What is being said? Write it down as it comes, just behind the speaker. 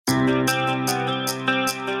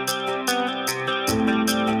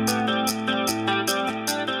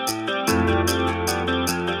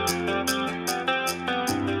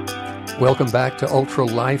Welcome back to Ultra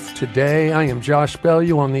Life Today. I am Josh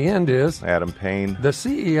Bellew. On the end is Adam Payne, the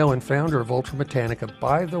CEO and founder of Ultra Botanica.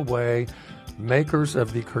 By the way, makers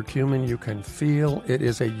of the curcumin you can feel. It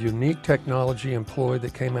is a unique technology employed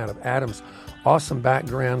that came out of Adam's awesome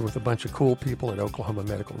background with a bunch of cool people at Oklahoma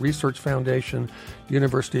Medical Research Foundation,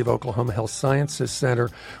 University of Oklahoma Health Sciences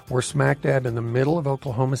Center. We're smack dab in the middle of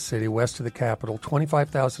Oklahoma City, west of the capital,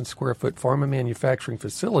 25,000 square foot pharma manufacturing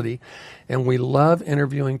facility. And we love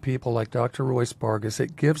interviewing people like Dr. Royce Bargas.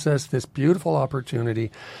 It gives us this beautiful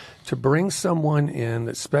opportunity to bring someone in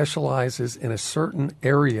that specializes in a certain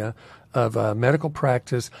area of medical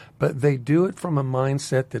practice, but they do it from a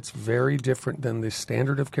mindset that's very different than the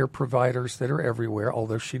standard of care providers that are everywhere,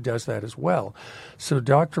 although she does that as well. So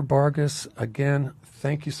Dr. Bargas, again,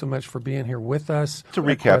 thank you so much for being here with us. To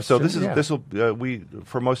recap, so this will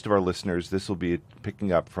for most of our listeners, this will be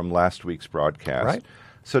picking up from last week's broadcast. Right.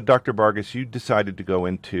 So Dr. Bargas, you decided to go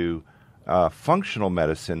into functional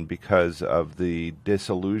medicine because of the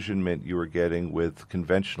disillusionment you were getting with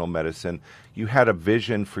conventional medicine. You had a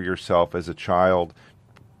vision for yourself as a child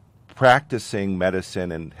practicing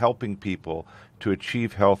medicine and helping people to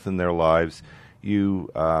achieve health in their lives. You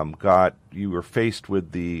were faced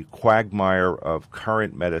with the quagmire of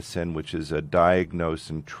current medicine, which is a diagnose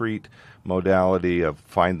and treat modality of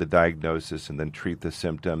find the diagnosis and then treat the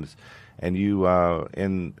symptoms. And you,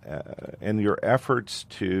 in your efforts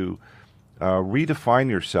to redefine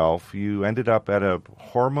yourself, you ended up at a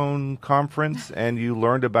hormone conference and you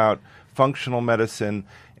learned about functional medicine,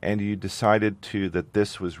 and you decided that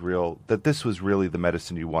this was really the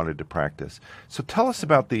medicine you wanted to practice. So tell us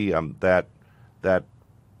about the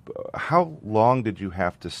how long did you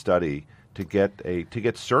have to study to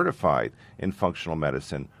get certified in functional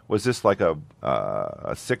medicine? Was this like a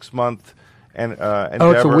 6-month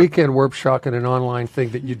endeavor? It's a weekend workshop and an online thing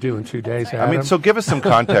that you do in 2 days, Adam. I mean, so give us some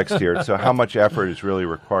context here. So how much effort is really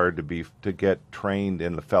required to get trained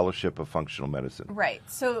in the Fellowship of Functional Medicine? Right.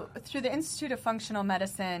 So through the Institute of Functional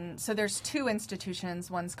Medicine, so there's 2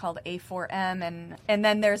 institutions. One's called A4M, and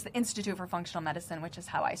then there's the Institute for Functional Medicine, which is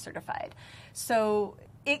how I certified. So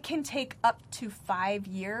it can take up to 5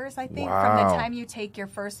 years, I think, from the time you take your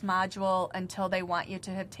first module until they want you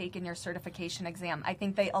to have taken your certification exam. I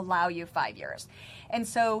think they allow you 5 years. And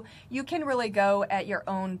so you can really go at your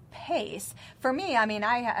own pace. For me, I mean,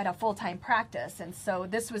 I had a full-time practice, and so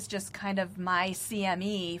this was just kind of my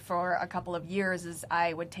CME for a couple of years as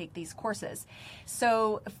I would take these courses.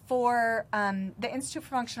 So for the Institute for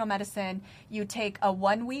Functional Medicine, you take a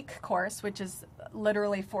 1-week course, which is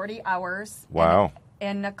literally 40 hours. Wow.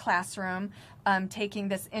 In a classroom, taking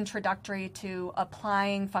this introductory to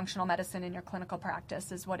applying functional medicine in your clinical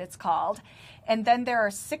practice is what it's called. And then there are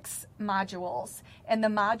 6 modules, and the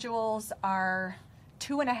modules are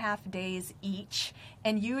 2.5 days each,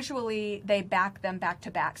 and usually they back them back to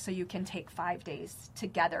back, so you can take 5 days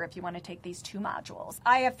together if you want to take these 2 modules.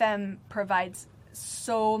 IFM provides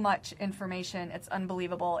so much information, it's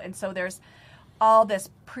unbelievable, and so there's all this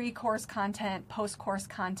pre-course content, post-course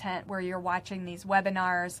content where you're watching these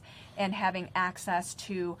webinars and having access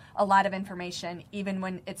to a lot of information, even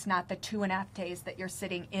when it's not the 2.5 days that you're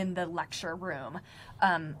sitting in the lecture room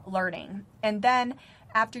learning. And then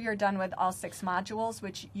after you're done with all 6 modules,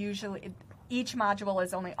 which usually each module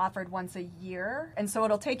is only offered once a year, and so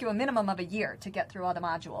it'll take you a minimum of a year to get through all the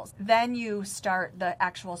modules. Then you start the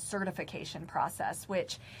actual certification process,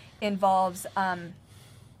 which involves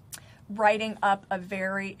writing up a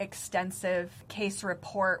very extensive case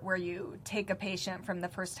report where you take a patient from the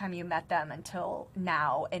first time you met them until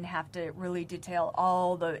now and have to really detail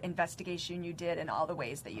all the investigation you did and all the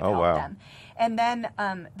ways that you helped them. And then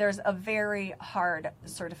there's a very hard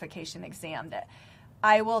certification exam that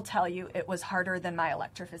I will tell you it was harder than my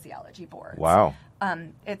electrophysiology boards. Wow.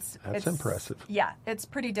 That's impressive. Yeah, it's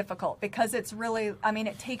pretty difficult because it's really, I mean,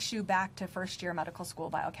 it takes you back to first year medical school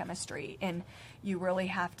biochemistry, and you really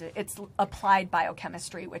have to, it's applied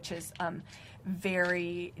biochemistry, which is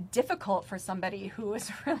very difficult for somebody who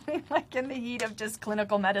is really like in the heat of just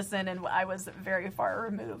clinical medicine, and I was very far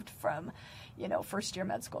removed from, first year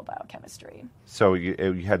med school biochemistry. So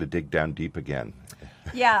you had to dig down deep again.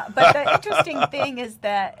 Yeah, but the interesting thing is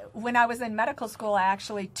that when I was in medical school, I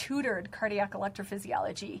actually tutored cardiac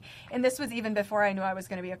electrophysiology. And this was even before I knew I was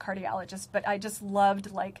going to be a cardiologist, but I just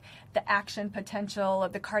loved like the action potential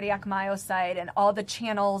of the cardiac myocyte and all the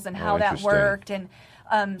channels and how that worked. And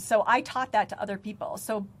so I taught that to other people.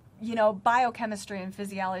 So, biochemistry and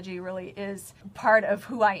physiology really is part of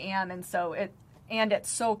who I am. And so it's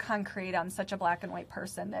so concrete. I'm such a black and white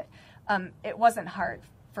person that it wasn't hard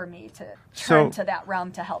for me to turn to that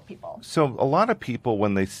realm to help people. So a lot of people,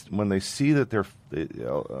 when they see that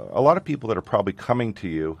a lot of people that are probably coming to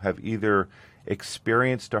you have either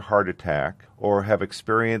experienced a heart attack or have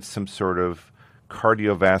experienced some sort of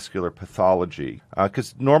cardiovascular pathology.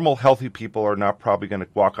 Because normal, healthy people are not probably going to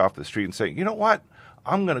walk off the street and say, you know what,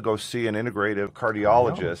 I'm going to go see an integrative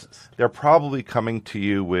cardiologist. They're probably coming to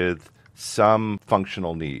you with some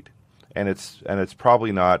functional need. And it's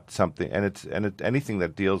probably not something, anything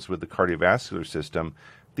that deals with the cardiovascular system.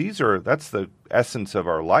 That's the essence of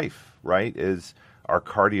our life, right? Is our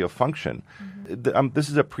cardio function. Mm-hmm. This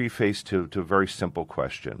is a preface to a very simple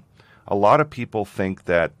question. A lot of people think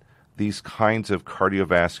that these kinds of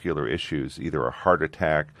cardiovascular issues, either a heart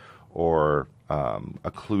attack or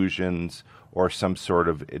occlusions or some sort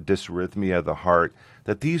of dysrhythmia of the heart,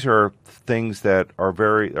 that these are things that are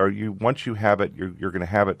once you have it, you're going to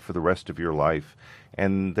have it for the rest of your life,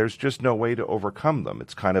 and there's just no way to overcome them.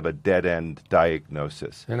 It's kind of a dead-end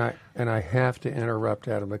diagnosis. And I have to interrupt,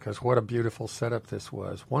 Adam, because what a beautiful setup this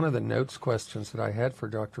was. One of the notes questions that I had for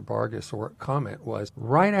Dr. Bargas, or comment, was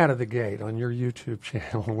right out of the gate on your YouTube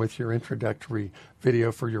channel with your introductory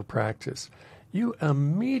video for your practice, you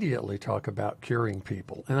immediately talk about curing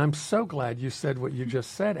people. And I'm so glad you said what you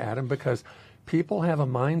just said, Adam, because people have a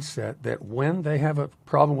mindset that when they have a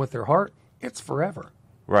problem with their heart, it's forever.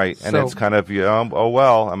 Right, and it's kind of,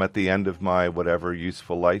 I'm at the end of my whatever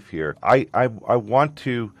useful life here. I want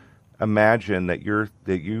to imagine that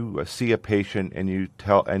you see a patient and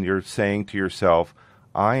you're saying to yourself,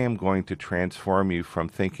 I am going to transform you from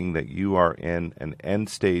thinking that you are in an end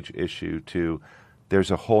stage issue to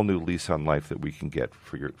there's a whole new lease on life that we can get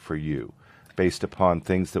for you based upon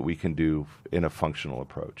things that we can do in a functional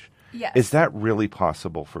approach. Yes. Is that really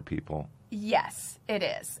possible for people? Yes, it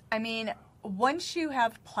is. I mean, once you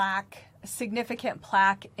have significant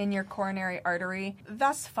plaque in your coronary artery,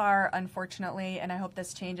 thus far, unfortunately, and I hope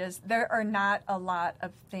this changes, there are not a lot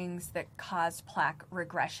of things that cause plaque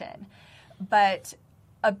regression. But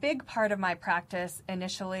a big part of my practice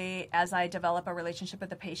initially, as I develop a relationship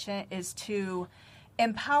with the patient, is to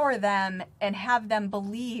empower them and have them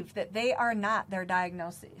believe that they are not their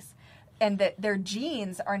diagnoses and that their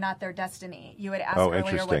genes are not their destiny. You had asked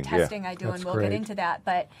earlier what testing I do, and we'll get into that.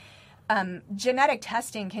 But genetic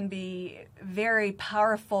testing can be very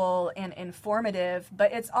powerful and informative,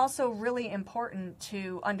 but it's also really important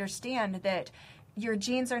to understand that your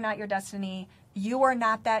genes are not your destiny. You are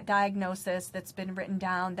not that diagnosis that's been written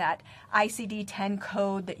down, that ICD-10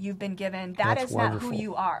 code that you've been given. That's wonderful. Not who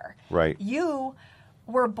you are. Right. You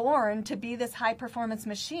were born to be this high-performance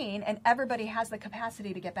machine, and everybody has the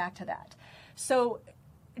capacity to get back to that. So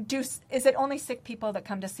is it only sick people that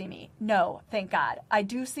come to see me? No, thank God. I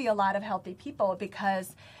do see a lot of healthy people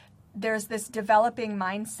because there's this developing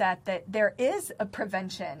mindset that there is a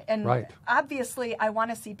prevention. And obviously, I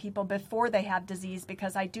want to see people before they have disease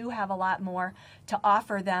because I do have a lot more to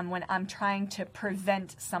offer them when I'm trying to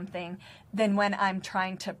prevent something than when I'm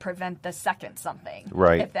trying to prevent the second something,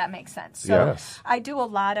 if that makes sense. So I do a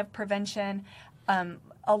lot of prevention.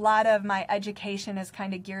 A lot of my education is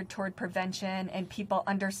kind of geared toward prevention and people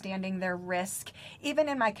understanding their risk. Even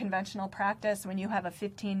in my conventional practice, when you have a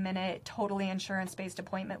 15-minute, totally insurance-based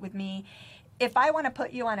appointment with me, if I want to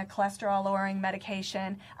put you on a cholesterol-lowering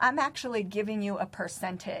medication, I'm actually giving you a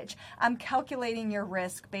percentage. I'm calculating your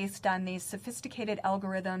risk based on these sophisticated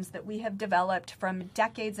algorithms that we have developed from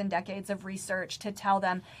decades and decades of research to tell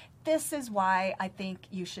them, this is why I think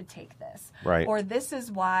you should take this. Right. Or this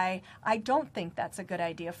is why I don't think that's a good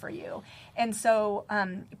idea for you. And so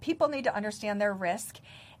people need to understand their risk,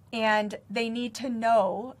 and they need to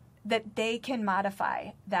know that they can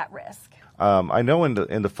modify that risk. I know in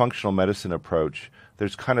the functional medicine approach,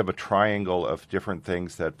 there's kind of a triangle of different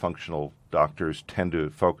things that functional doctors tend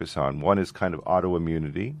to focus on. One is kind of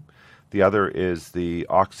autoimmunity. The other is the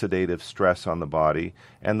oxidative stress on the body,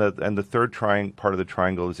 and the third part of the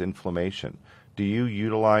triangle is inflammation. Do you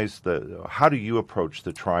utilize how do you approach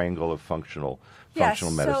the triangle of functional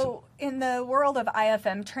medicine? So in the world of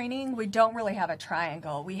IFM training, we don't really have a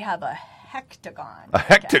triangle. We have a hectagon. A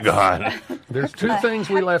hectagon. There's two things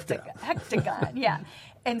we left out. Hectagon, yeah.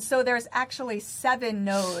 And so there's actually 7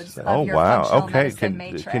 nodes of your functional medicine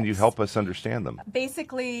matrix. Can you help us understand them?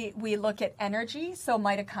 Basically, we look at energy, so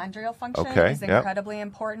mitochondrial function is incredibly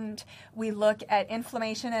important. We look at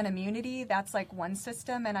inflammation and immunity. That's like one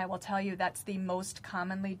system, and I will tell you that's the most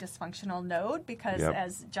commonly dysfunctional node because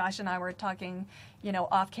as Josh and I were talking,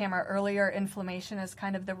 off camera earlier, inflammation is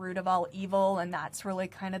kind of the root of all evil, and that's really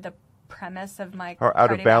kind of the premise of my or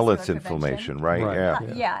out of balance prevention. Inflammation,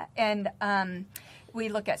 right? Yeah. And We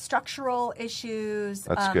look at structural issues.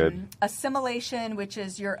 That's good. Assimilation, which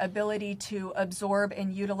is your ability to absorb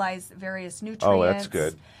and utilize various nutrients. Oh, that's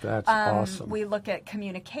good. That's awesome. We look at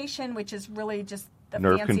communication, which is really just the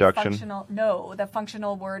Nerve fancy conduction? the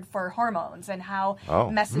functional word for hormones and how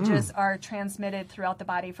messages are transmitted throughout the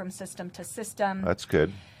body from system to system. That's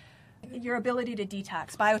good. Your ability to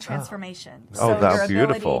detox, biotransformation. Oh, that's your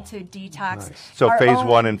beautiful. ability to detox. Nice. So Our phase own-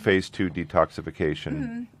 1 and phase 2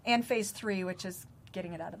 detoxification. and phase 3, which is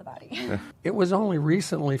getting it out of the body. It was only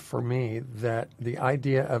recently for me that the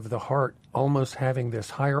idea of the heart almost having this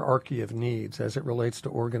hierarchy of needs as it relates to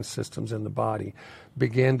organ systems in the body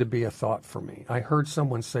began to be a thought for me. I heard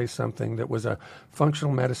someone say something that was a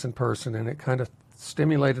functional medicine person, and it kind of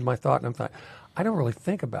stimulated my thought, and I thought, I don't really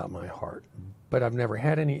think about my heart, but I've never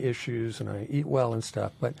had any issues, and I eat well and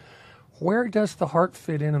stuff. But where does the heart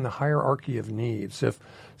fit in the hierarchy of needs? If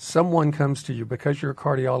someone comes to you, because you're a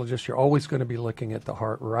cardiologist, you're always going to be looking at the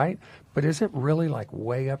heart, right? But is it really like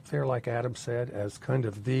way up there, like Adam said, as kind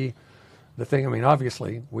of the thing? I mean,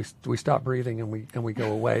 obviously, we stop breathing and we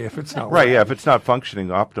go away if it's not Right, yeah. If it's not functioning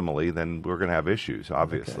optimally, then we're going to have issues,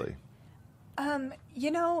 obviously. Okay.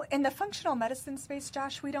 In the functional medicine space,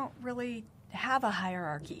 Josh, we don't really have a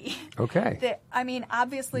hierarchy. Okay.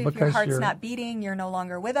 Obviously, if your Because heart's you're- not beating, you're no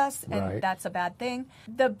longer with us, and Right. that's a bad thing.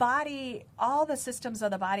 The body, all the systems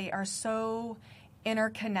of the body are so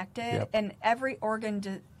interconnected, Yep. and every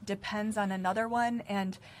organ depends on another one.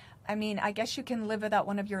 And I guess you can live without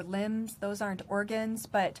one of your limbs. Those aren't organs,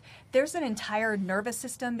 but there's an entire nervous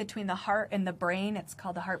system between the heart and the brain. It's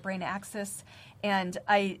called the heart-brain axis. And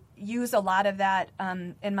I use a lot of that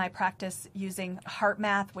in my practice using Heart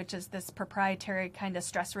Math, which is this proprietary kind of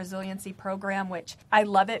stress resiliency program, which I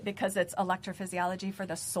love it because it's electrophysiology for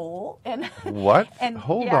the soul. And What? And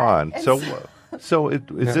Hold yeah, on. and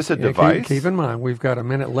Is this a Yeah, device? Keep in mind, we've got a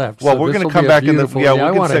minute left. Well, so we're this gonna will come be a back in the- beautiful- yeah, we I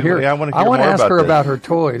can want to segue- hear. yeah, I wanna hear wanna more ask about her this. about her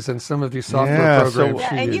toys and some of these software Yeah, so- programs yeah,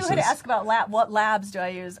 she and uses. you had asked about what labs do I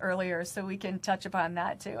use earlier, so we can touch upon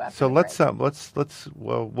that too. After So the let's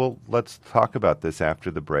break. let's talk about this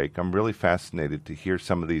after the break. I'm really fascinated to hear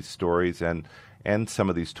some of these stories and some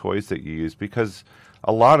of these toys that you use, because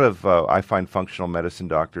a lot of I find functional medicine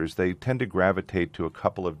doctors, they tend to gravitate to a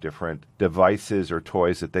couple of different devices or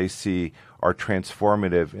toys that they see are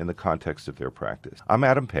transformative in the context of their practice. I'm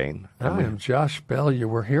Adam Payne. I am Josh Bellew.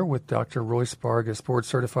 We're here with Dr. Royce Bargas,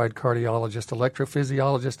 board-certified cardiologist,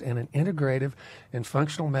 electrophysiologist, and an integrative and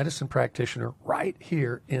functional medicine practitioner right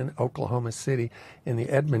here in Oklahoma City in the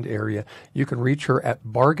Edmond area. You can reach her at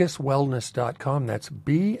bargaswellness.com. That's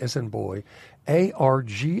B as in boy,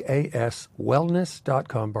 ARGAS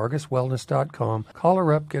wellness.com, bargaswellness.com. Call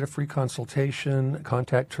her up, get a free consultation,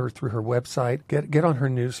 contact her through her website, get on her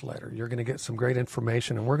newsletter. You're going to get some great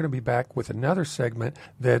information, and we're going to be back with another segment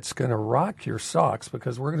that's going to rock your socks,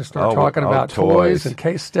 because we're going to start talking about toys and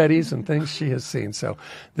case studies and things she has seen. So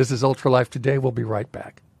this is Ultra Life Today. We'll be right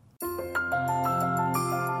back.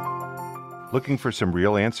 Looking for some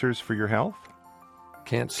real answers for your health?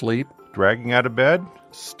 Can't sleep, Dragging out of bed?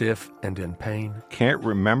 stiff and in pain. Can't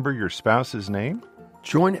remember your spouse's name?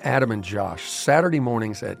 Join Adam and Josh Saturday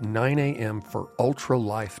mornings at 9 a.m. for Ultra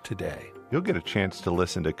Life Today. You'll get a chance to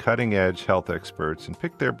listen to cutting-edge health experts and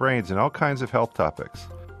pick their brains in all kinds of health topics.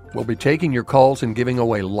 We'll be taking your calls and giving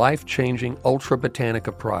away life-changing Ultra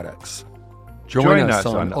Botanica products. Join us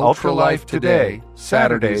on Ultra Life Today,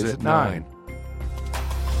 Saturdays at 9.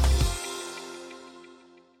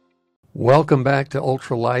 Welcome back to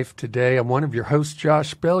Ultra Life Today. I'm one of your hosts,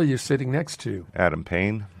 Josh Bellew, sitting next to Adam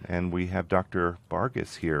Payne, and we have Dr.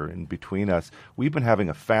 Bargas here in between us. We've been having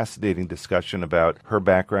a fascinating discussion about her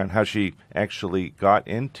background, how she actually got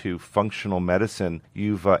into functional medicine.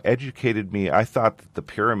 You've educated me. I thought that the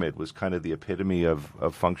pyramid was kind of the epitome of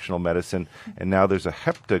functional medicine, and now there's a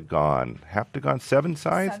heptagon. Heptagon, 7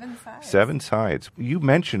 sides? 7 sides. 7 sides. You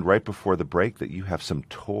mentioned right before the break that you have some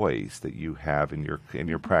toys that you have in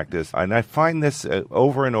your practice, and I find this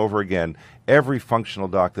over and over again. Every functional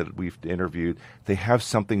doc that we've interviewed, they have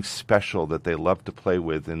something special that they love to play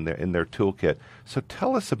with in their toolkit. So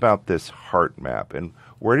tell us about this heart map, and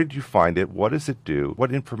where did you find it? What does it do?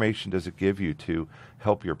 What information does it give you to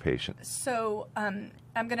help your patients? So I'm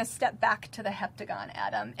going to step back to the heptagon,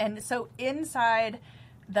 Adam. And so inside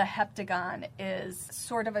the heptagon is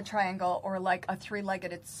sort of a triangle or like a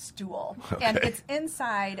 3-legged stool. Okay. And it's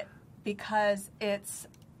inside because it's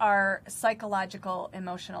our psychological,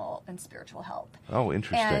 emotional, and spiritual health. Oh,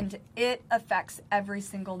 interesting. And it affects every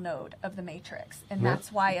single node of the matrix, and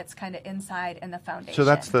that's why it's kind of inside in the foundation. So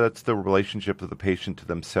that's the relationship of the patient to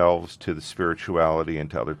themselves, to the spirituality, and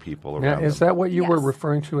to other people around them. Is that what you were Yes.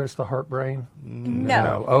 referring to as the heart brain?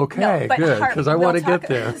 No. Okay, but good, because I want to get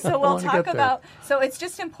there. So we'll talk about, so it's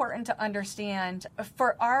just important to understand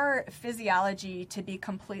for our physiology to be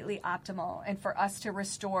completely optimal and for us to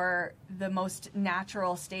restore the most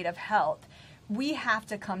natural state of health, we have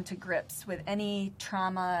to come to grips with any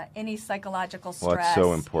trauma, any psychological stress. Well, that's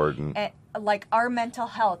so important. And, like, our mental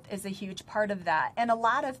health is a huge part of that. And a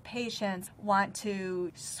lot of patients want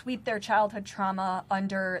to sweep their childhood trauma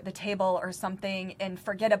under the table or something and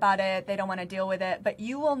forget about it. They don't want to deal with it. But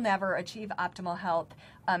you will never achieve optimal health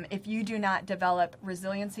if you do not develop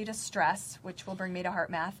resiliency to stress, which will bring me to heart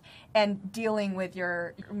math, and dealing with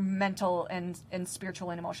your mental and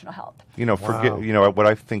spiritual and emotional health. What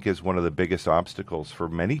I think is one of the biggest obstacles for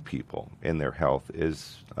many people in their health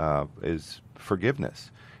is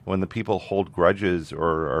forgiveness. When the people hold grudges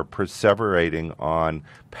or are perseverating on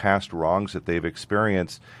past wrongs that they've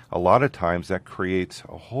experienced, a lot of times that creates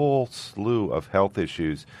a whole slew of health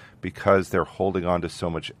issues because they're holding on to so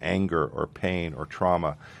much anger or pain or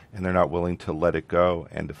trauma, and they're not willing to let it go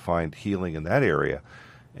and to find healing in that area.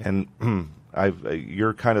 And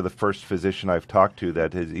you're kind of the first physician I've talked to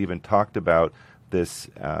that has even talked about this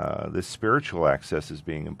spiritual access as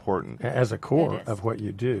being important. As a core of what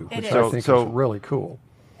you do, which is. I think is really cool.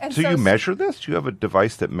 And so you measure this? Do you have a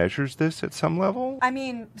device that measures this at some level? I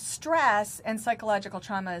mean, stress and psychological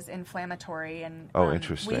trauma is inflammatory, and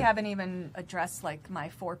interesting. we haven't even addressed like my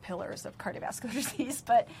 4 pillars of cardiovascular disease,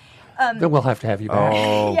 but then we'll have to have you back.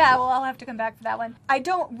 Yeah, well, I'll have to come back for that one. I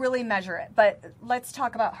don't really measure it, but let's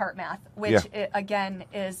talk about heart math, which again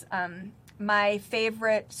is my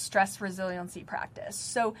favorite stress resiliency practice.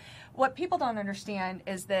 So what people don't understand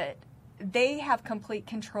is that they have complete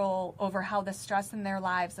control over how the stress in their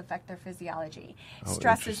lives affect their physiology.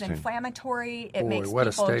 Stress is inflammatory. It makes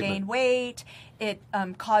people gain weight. It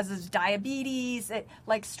causes diabetes.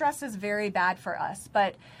 Stress is very bad for us.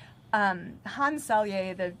 But Hans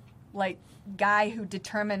Selye, the guy who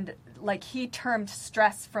determined, he termed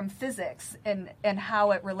stress from physics and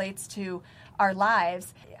how it relates to our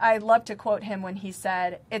lives. I love to quote him when he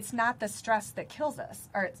said, "It's not the stress that kills us,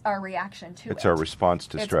 or it's our reaction to it. It's our response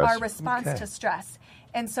to stress." It's our response to stress.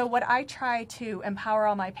 And so what I try to empower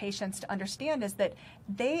all my patients to understand is that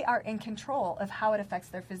they are in control of how it affects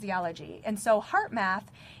their physiology. And so heart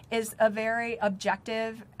math is a very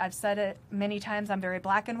objective, I've said it many times, I'm very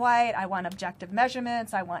black and white. I want objective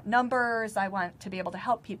measurements. I want numbers. I want to be able to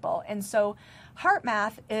help people. And so heart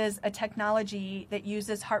math is a technology that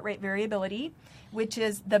uses heart rate variability, which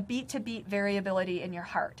is the beat-to-beat variability in your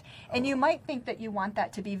heart. And you might think that you want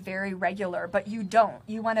that to be very regular, but you don't.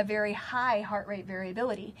 You want a very high heart rate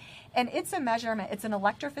variability. And it's a measurement. It's an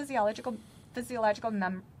electrophysiological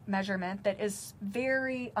measurement that is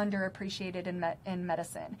very underappreciated in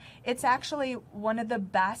medicine. It's actually one of the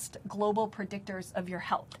best global predictors of your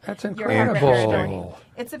health. That's incredible.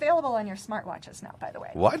 It's available on your smartwatches now, by the way.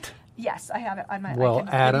 What? Yes, I have it on my. Well, I can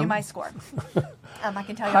Adam, give you my score. I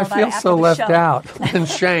can tell you all about I feel it after so the left show. out and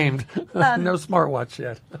shamed. No smartwatch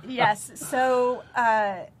yet. Yes. So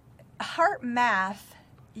heart math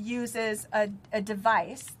uses a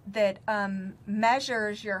device that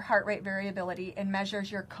measures your heart rate variability and measures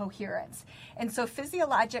your coherence. And so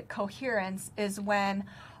physiologic coherence is when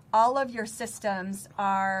all of your systems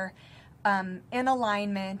are in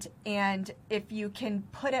alignment, and if you can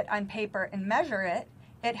put it on paper and measure it,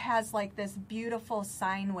 it has like this beautiful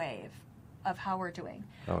sine wave of how we're doing.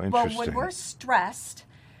 Oh, interesting. Well, when we're stressed,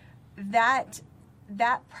 that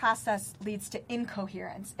process leads to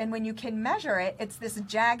incoherence. And when you can measure it, it's this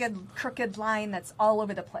jagged, crooked line that's all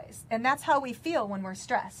over the place. And that's how we feel when we're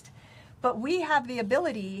stressed. But we have the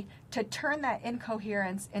ability to turn that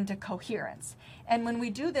incoherence into coherence. And when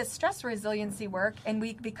we do this stress resiliency work and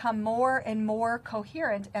we become more and more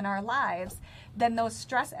coherent in our lives, then as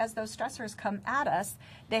those stressors come at us,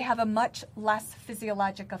 they have a much less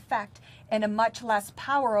physiologic effect and a much less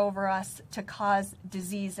power over us to cause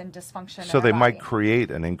disease and dysfunction. So they might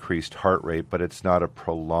create an increased heart rate, but it's not a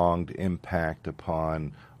prolonged impact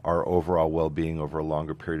upon our overall well-being over a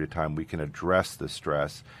longer period of time. We can address the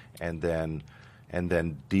stress and then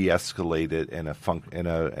de-escalate it in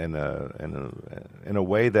a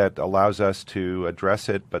way that allows us to address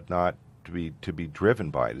it, but not to be driven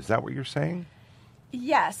by it. Is that what you're saying?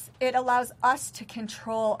 Yes, it allows us to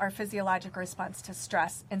control our physiological response to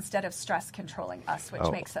stress instead of stress controlling us, which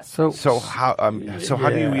makes us. So how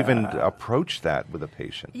do you even approach that with a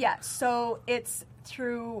patient? Yeah, so it's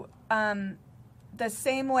through the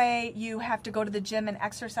same way you have to go to the gym and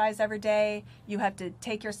exercise every day, you have to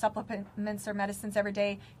take your supplements or medicines every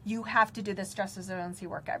day, you have to do the stress resiliency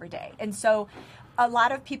work every day. And so a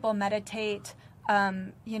lot of people meditate,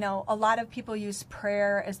 a lot of people use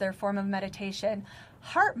prayer as their form of meditation.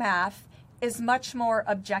 Heart math is much more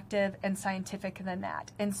objective and scientific than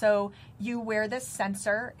that. And so you wear this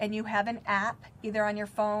sensor and you have an app either on your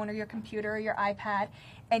phone or your computer or your iPad,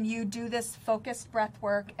 and you do this focused breath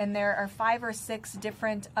work, and there are 5 or 6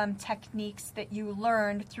 different techniques that you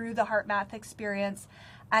learned through the heart math experience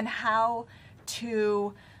on how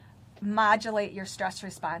to modulate your stress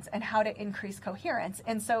response and how to increase coherence.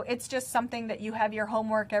 And so it's just something that you have your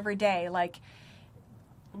homework every day, like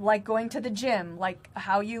going to the gym, like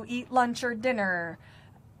how you eat lunch or dinner.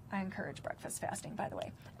 I encourage breakfast fasting, by the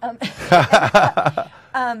way.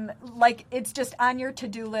 Like it's just on your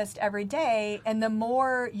to-do list every day. And the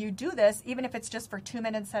more you do this, even if it's just for 2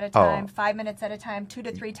 minutes at a time, 5 minutes at a time, 2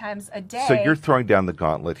 to 3 times a day. So you're throwing down the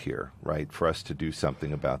gauntlet here, right, for us to do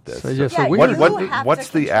something about this. What's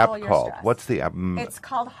the app called? Stress. What's the app? It's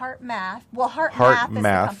called Heart Math. Well, Heart Math is the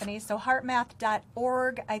company. So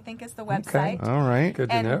heartmath.org, I think, is the website. Okay. All right. Good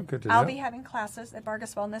to know. I'll be having classes at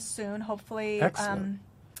Bargas Wellness soon, hopefully. Excellent.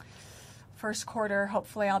 First quarter,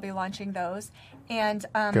 hopefully I'll be launching those. And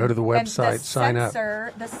go to the website, sign up.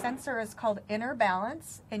 The sensor is called Inner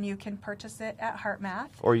Balance, and you can purchase it at HeartMath.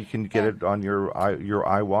 Or you can get it on your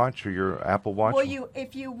iWatch or your Apple Watch. Well,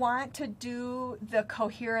 if you want to do the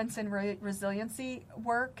coherence and resiliency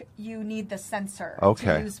work, you need the sensor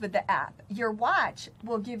to use with the app. Your watch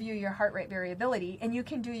will give you your heart rate variability, and you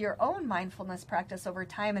can do your own mindfulness practice over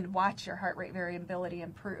time and watch your heart rate variability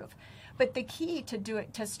improve. But the key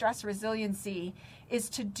to stress resiliency is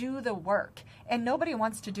to do the work. And nobody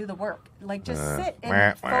wants to do the work. Like just sit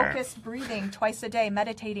in focused breathing twice a day,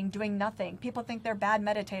 meditating, doing nothing. People think they're bad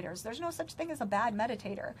meditators. There's no such thing as a bad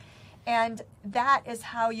meditator. And that is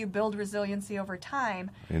how you build resiliency over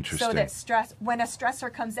time. Interesting. So that when a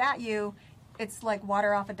stressor comes at you, it's like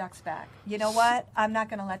water off a duck's back. You know what? I'm not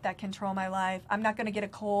going to let that control my life. I'm not going to get a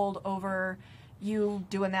cold over you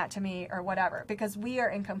doing that to me or whatever, because we are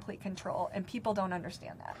in complete control and people don't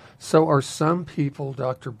understand that. So are some people,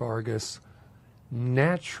 Dr. Bargas,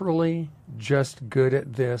 naturally just good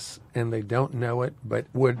at this and they don't know it, but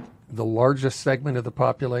would the largest segment of the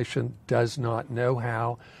population does not know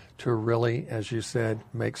how to really, as you said,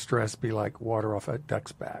 make stress be like water off a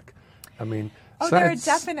duck's back? I mean, there are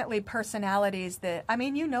definitely personalities that,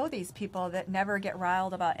 these people that never get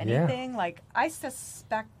riled about anything. Yeah. Like, I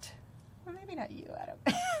suspect... Well, maybe not you, Adam.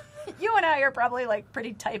 You and I are probably like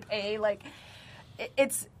pretty type A. Like,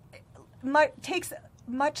 it takes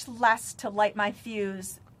much less to light my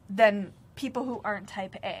fuse than people who aren't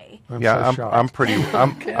type A. I'm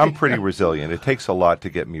pretty resilient. It takes a lot to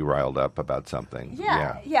get me riled up about something.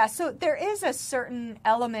 Yeah. So there is a certain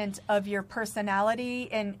element of your personality,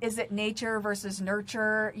 and is it nature versus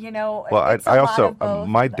nurture? Well,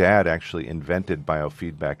 my dad actually invented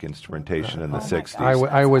biofeedback instrumentation in the 60s.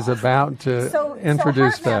 I was about to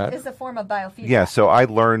introduce that. So is a form of biofeedback. Yeah. So I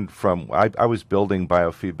learned from I was building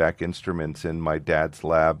biofeedback instruments in my dad's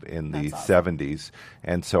lab in the 70s,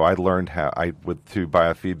 and so I learned how through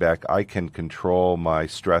biofeedback, I can control my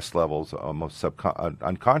stress levels almost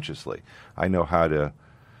unconsciously. I know how to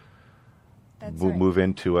move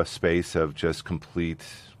into a space of just complete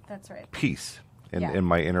peace in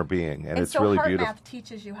my inner being, and it's really beautiful. Heart Math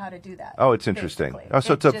teaches you how to do that. Oh, it's interesting.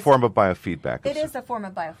 So it's a form of biofeedback. It is a form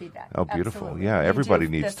of biofeedback. Oh, beautiful. Absolutely. Yeah, everybody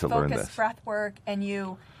needs to learn this. Breath work, and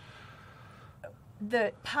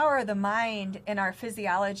the power of the mind in our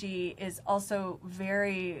physiology is also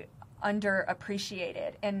very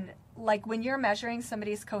underappreciated. And like when you're measuring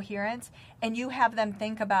somebody's coherence and you have them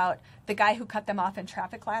think about the guy who cut them off in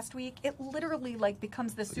traffic last week, it literally like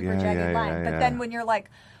becomes this super jagged line. But then when you're like,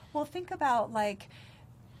 well, think about like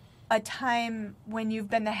a time when you've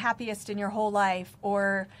been the happiest in your whole life,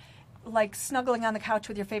 or like snuggling on the couch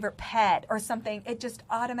with your favorite pet or something, it just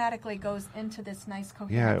automatically goes into this nice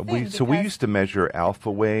coherent thing. We used to measure alpha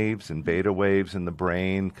waves and beta waves in the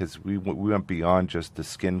brain because we went beyond just the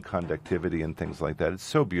skin conductivity and things like that. It's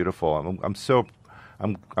so beautiful.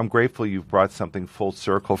 I'm grateful you've brought something full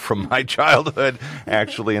circle from my childhood,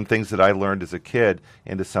 actually, and things that I learned as a kid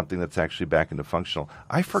into something that's actually back into functional.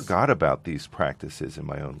 I forgot about these practices in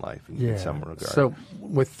my own life in some regard. So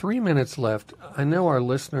with 3 minutes left, I know our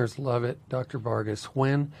listeners love it, Dr. Bargas,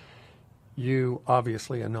 when you,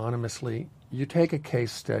 obviously anonymously, you take a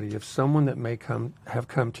case study of someone that may have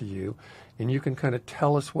come to you, and you can kind of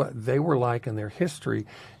tell us what they were like in their history,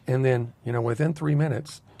 and then, within 3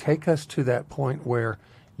 minutes, take us to that point where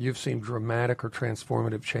you've seen dramatic or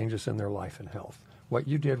transformative changes in their life and health. What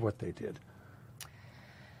you did, what they did.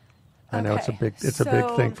 I know it's a big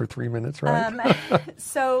thing for 3 minutes, right?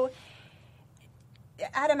 So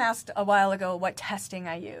Adam asked a while ago what testing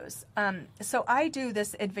I use. So I do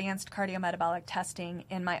this advanced cardiometabolic testing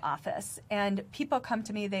in my office, and people come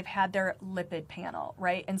to me, they've had their lipid panel,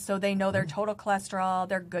 right? And so they know their total cholesterol,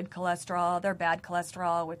 their good cholesterol, their bad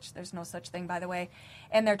cholesterol, which there's no such thing, by the way,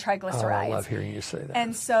 and their triglycerides. Oh, I love hearing you say that.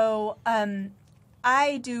 And so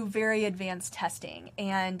I do very advanced testing,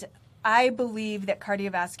 and I believe that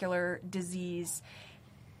cardiovascular disease,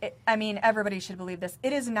 everybody should believe this.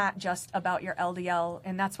 It is not just about your LDL,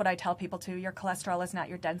 and that's what I tell people too. Your cholesterol is not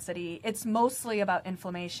your density. It's mostly about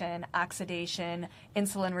inflammation, oxidation,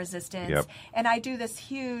 insulin resistance. Yep. And I do this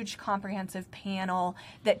huge comprehensive panel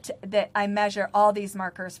that I measure all these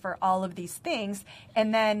markers for all of these things,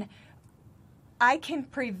 and then I can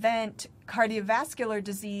prevent cardiovascular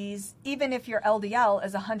disease even if your LDL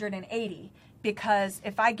is 180. Because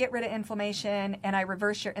if I get rid of inflammation and I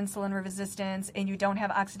reverse your insulin resistance and you don't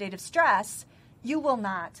have oxidative stress, you will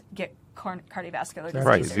not get cardiovascular disease.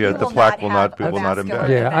 Right. Yeah, the plaque will not embed.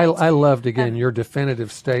 Yeah, I loved, again, your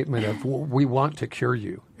definitive statement of we want to cure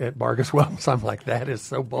you at Bargas Wellness. I'm like, that is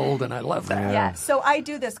so bold, and I love that. Yeah, so I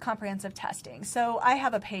do this comprehensive testing. So I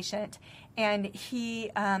have a patient, and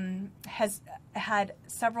he has had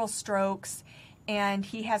several strokes, and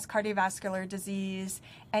he has cardiovascular disease,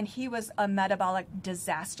 and he was a metabolic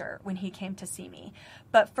disaster when he came to see me.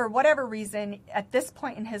 But for whatever reason, at this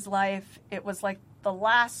point in his life, it was like the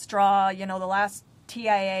last straw, the last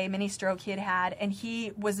TIA, mini stroke he had had, and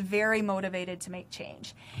he was very motivated to make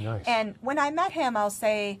change. Nice. And when I met him, I was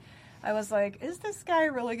like, is this guy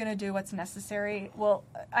really going to do what's necessary? Well,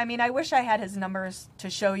 I wish I had his numbers to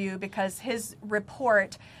show you, because his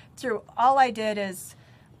report through all I did is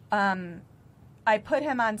I put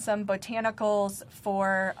him on some botanicals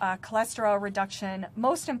for cholesterol reduction.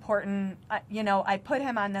 Most important, I put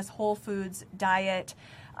him on this whole foods diet.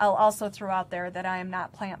 I'll also throw out there that I am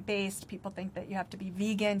not plant-based. People think that you have to be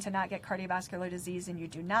vegan to not get cardiovascular disease, and you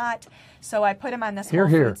do not. So I put him on this whole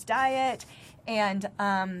foods diet, and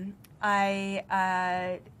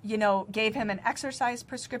I gave him an exercise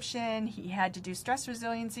prescription. He had to do stress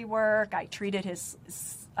resiliency work. I treated his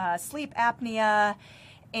sleep apnea.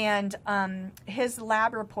 And his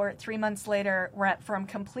lab report 3 months later went from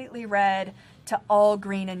completely red to all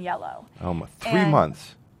green and yellow. Oh, 3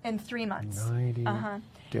 months. In 3 months. 90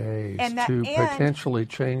 days to potentially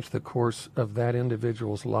change the course of that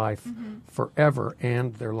individual's life forever,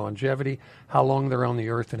 and their longevity, how long they're on the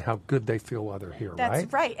earth, and how good they feel while they're here, right?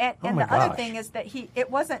 That's right. And the other thing is that he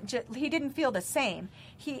didn't feel the same.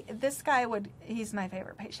 He's my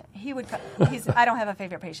favorite patient. I don't have a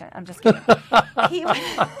favorite patient. I'm just kidding.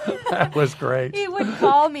 That was great. He would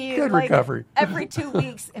call me recovery. Every 2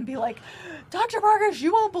 weeks and be like, Dr. Bargas,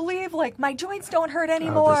 you won't believe, my joints don't hurt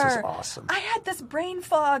anymore. Oh, this is awesome. I had this brain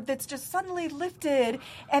fog that's just suddenly lifted.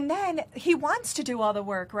 And then he wants to do all the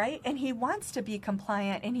work, right? And he wants to be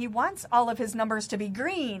compliant, and he wants all of his numbers to be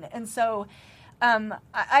green. And so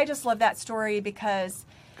I just love that story, because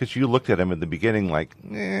you looked at him in the beginning like,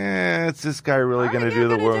 is this guy really going to do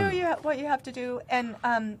the work? Do what you have to do. And,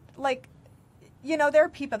 there are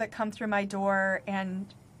people that come through my door,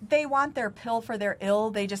 and they want their pill for their ill.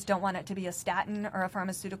 They just don't want it to be a statin or a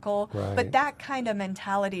pharmaceutical. Right. But that kind of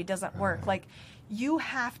mentality doesn't work. You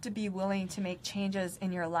have to be willing to make changes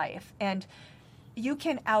in your life. And you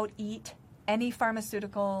can out-eat any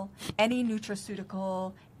pharmaceutical, any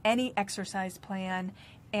nutraceutical, any exercise plan,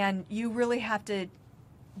 and you really have to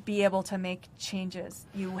be able to make changes.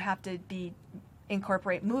 You have to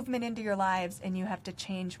incorporate movement into your lives, and you have to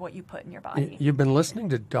change what you put in your body. You've been listening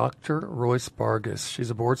to Dr. Royce Bargas. She's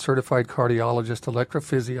a board-certified cardiologist,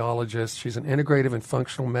 electrophysiologist. She's an integrative and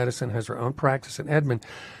functional medicine, has her own practice in Edmond.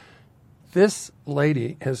 This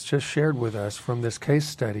lady has just shared with us from this case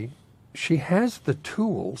study. She has the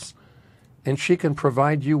tools, and she can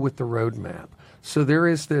provide you with the roadmap. So there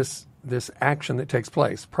is this action that takes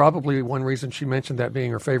place. Probably one reason she mentioned that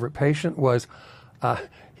being her favorite patient was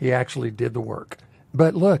he actually did the work.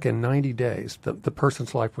 But look, in 90 days, the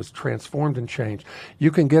person's life was transformed and changed. You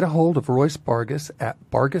can get a hold of Royce Bargas at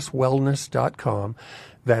bargaswellness.com.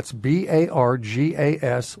 That's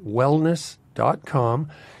BARGAS wellness.com.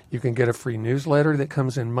 You can get a free newsletter that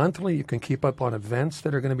comes in monthly. You can keep up on events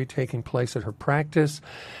that are going to be taking place at her practice.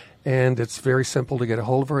 And it's very simple to get a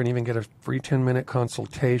hold of her and even get a free 10-minute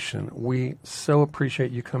consultation. We so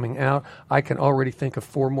appreciate you coming out. I can already think of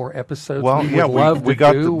 4 more episodes Well, we yeah, would love we to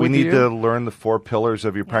got. do We with need you. to learn the 4 pillars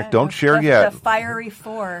of your practice. Yeah, Don't share yet. The fiery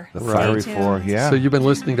 4. The Stay fiery tuned. 4. Yeah. So you've been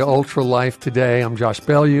listening to Ultra Life today. I'm Josh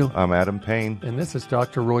Bellew. I'm Adam Payne. And this is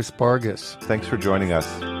Dr. Royce Bargas. Thanks for joining us.